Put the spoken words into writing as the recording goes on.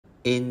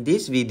In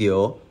this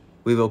video,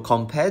 we will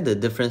compare the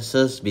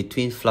differences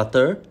between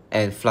Flutter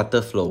and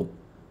FlutterFlow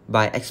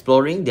by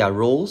exploring their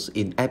roles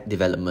in app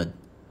development.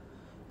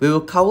 We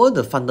will cover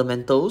the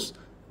fundamentals,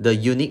 the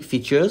unique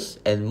features,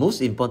 and most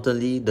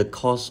importantly, the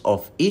cost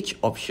of each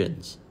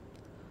option.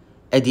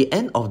 At the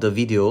end of the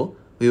video,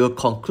 we will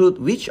conclude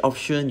which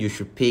option you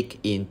should pick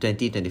in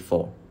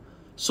 2024.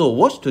 So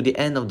watch to the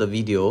end of the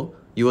video.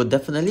 You will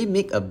definitely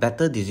make a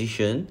better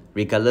decision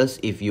regardless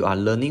if you are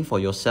learning for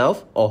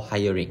yourself or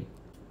hiring.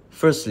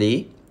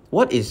 Firstly,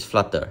 what is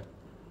Flutter?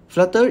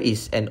 Flutter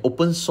is an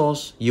open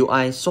source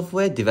UI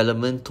software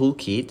development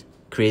toolkit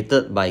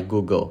created by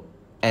Google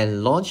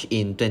and launched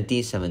in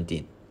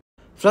 2017.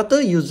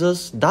 Flutter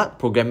uses Dart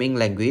programming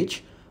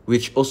language,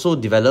 which also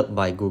developed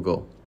by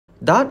Google.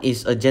 Dart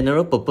is a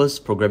general purpose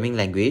programming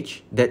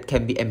language that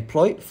can be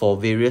employed for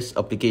various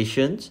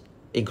applications,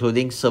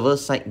 including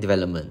server-side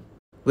development.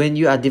 When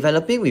you are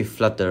developing with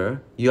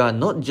Flutter, you are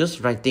not just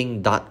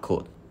writing Dart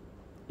code.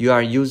 You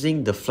are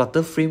using the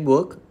Flutter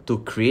framework to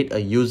create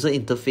a user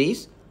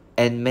interface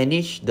and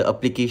manage the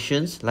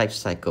application's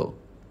lifecycle.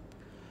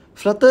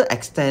 Flutter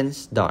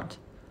extends Dart,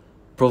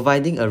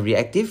 providing a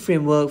reactive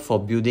framework for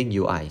building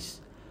UIs,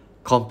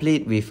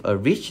 complete with a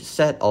rich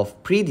set of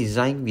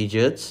pre-designed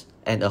widgets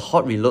and a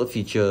hot reload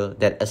feature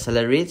that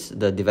accelerates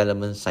the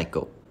development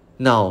cycle.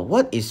 Now,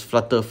 what is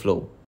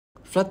FlutterFlow?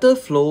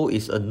 FlutterFlow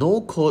is a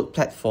no-code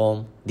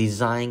platform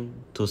designed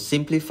to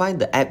simplify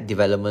the app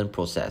development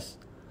process.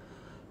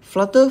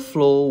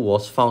 FlutterFlow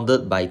was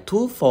founded by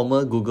two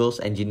former Google's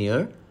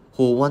engineers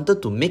who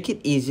wanted to make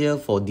it easier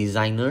for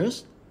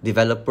designers,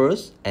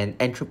 developers, and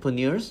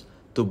entrepreneurs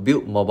to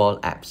build mobile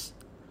apps.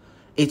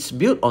 It's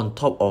built on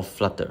top of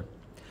Flutter,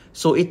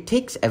 so it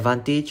takes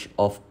advantage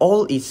of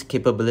all its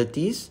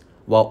capabilities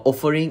while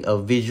offering a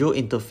visual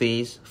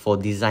interface for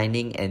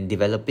designing and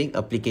developing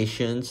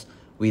applications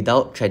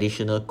without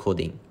traditional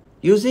coding.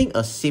 Using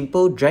a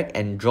simple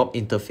drag-and-drop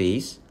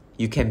interface,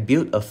 you can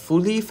build a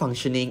fully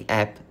functioning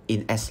app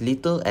in as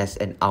little as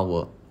an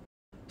hour.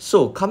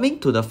 So,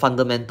 coming to the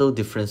fundamental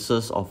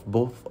differences of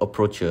both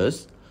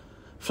approaches,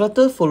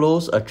 Flutter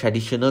follows a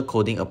traditional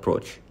coding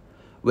approach,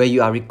 where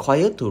you are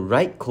required to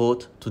write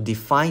code to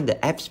define the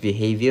app's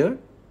behavior,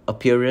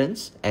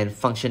 appearance, and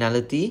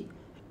functionality,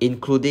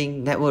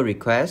 including network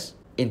requests,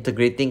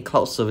 integrating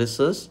cloud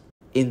services,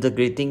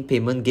 integrating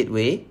payment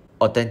gateway,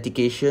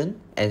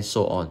 authentication, and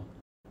so on.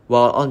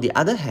 While on the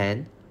other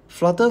hand,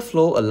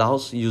 FlutterFlow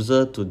allows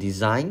users to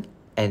design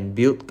and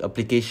build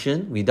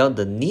applications without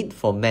the need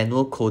for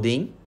manual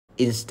coding.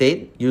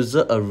 Instead,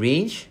 users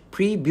arrange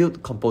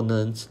pre-built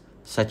components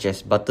such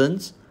as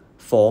buttons,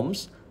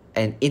 forms,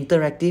 and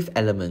interactive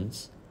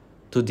elements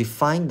to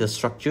define the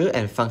structure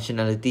and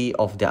functionality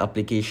of their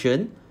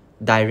application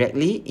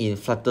directly in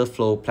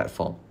FlutterFlow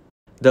platform.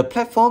 The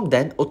platform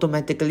then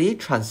automatically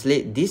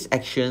translates these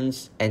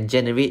actions and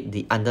generates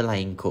the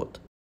underlying code.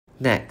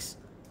 Next,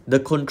 the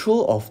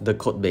control of the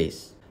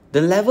codebase. The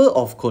level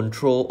of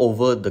control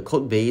over the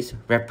codebase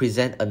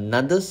represents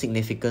another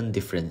significant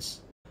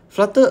difference.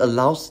 Flutter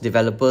allows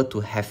developers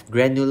to have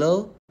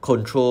granular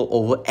control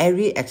over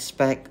every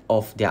aspect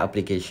of their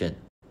application.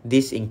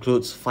 This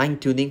includes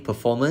fine-tuning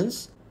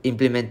performance,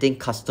 implementing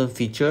custom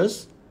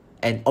features,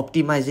 and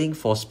optimizing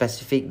for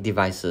specific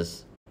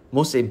devices.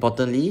 Most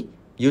importantly,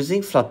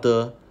 using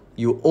Flutter,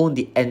 you own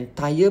the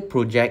entire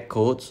project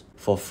codes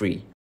for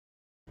free.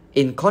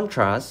 In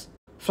contrast,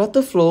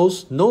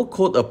 FlutterFlow's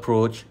no-code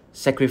approach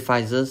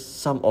sacrifices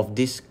some of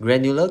this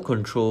granular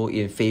control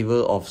in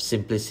favor of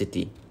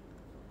simplicity.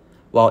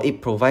 While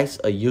it provides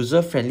a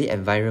user-friendly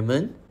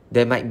environment,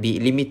 there might be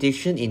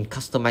limitations in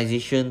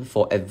customization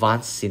for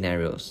advanced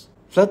scenarios.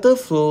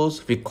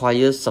 FlutterFlow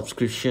requires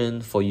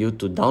subscription for you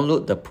to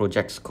download the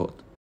project's code.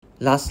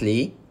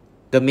 Lastly,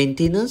 the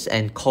maintenance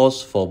and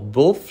cost for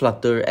both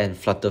Flutter and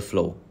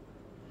FlutterFlow.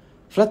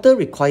 Flutter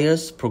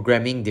requires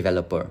programming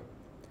developer.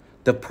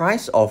 The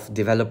price of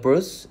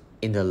developers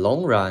in the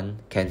long run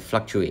can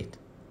fluctuate,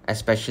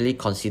 especially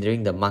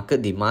considering the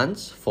market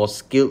demands for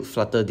skilled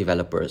Flutter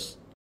developers.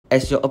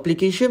 As your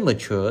application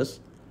matures,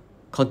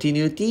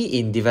 continuity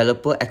in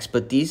developer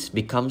expertise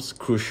becomes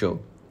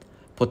crucial,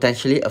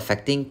 potentially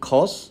affecting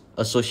costs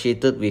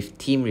associated with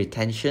team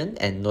retention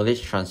and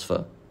knowledge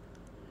transfer.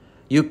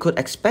 You could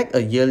expect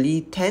a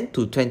yearly 10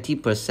 to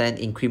 20%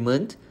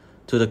 increment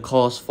to the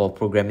cost for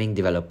programming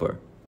developer.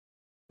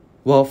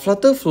 While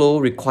FlutterFlow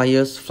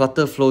requires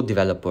FlutterFlow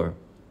developer,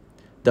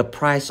 the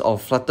price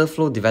of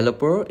FlutterFlow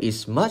developer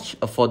is much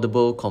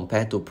affordable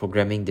compared to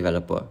programming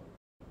developer.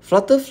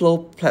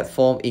 FlutterFlow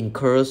platform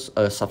incurs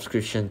a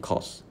subscription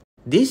cost.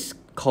 These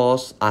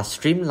costs are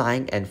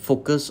streamlined and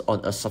focus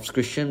on a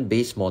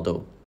subscription-based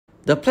model.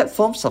 The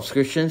platform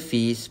subscription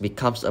fees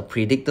becomes a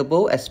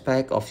predictable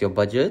aspect of your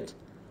budget,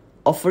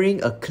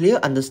 offering a clear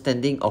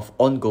understanding of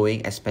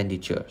ongoing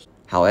expenditures.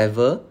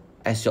 However,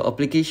 as your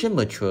application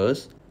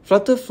matures,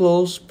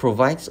 FlutterFlow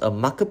provides a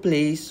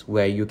marketplace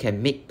where you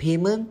can make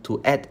payment to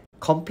add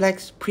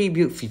complex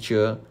pre-built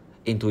features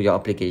into your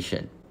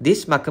application.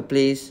 This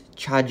marketplace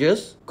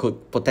charges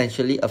could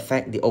potentially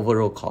affect the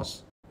overall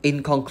cost.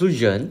 In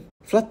conclusion,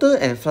 Flutter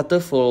and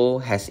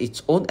FlutterFlow has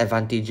its own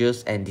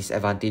advantages and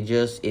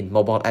disadvantages in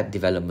mobile app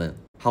development.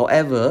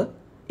 However,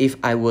 if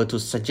I were to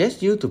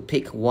suggest you to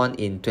pick one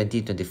in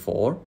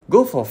 2024,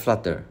 go for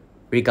Flutter,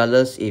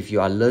 regardless if you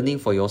are learning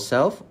for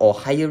yourself or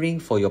hiring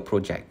for your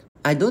project.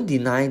 I don't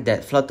deny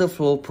that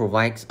FlutterFlow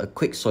provides a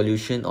quick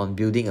solution on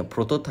building a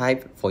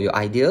prototype for your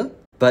idea,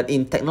 but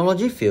in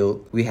technology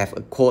field, we have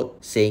a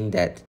quote saying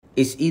that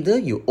it's either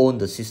you own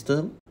the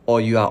system or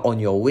you are on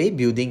your way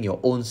building your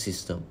own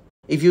system.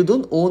 If you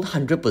don't own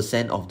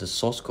 100% of the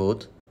source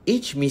code,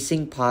 each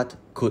missing part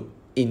could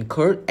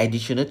incur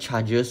additional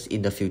charges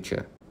in the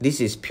future. This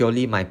is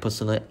purely my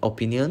personal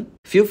opinion.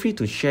 Feel free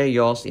to share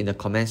yours in the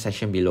comment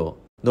section below.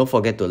 Don't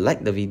forget to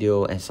like the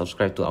video and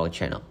subscribe to our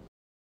channel.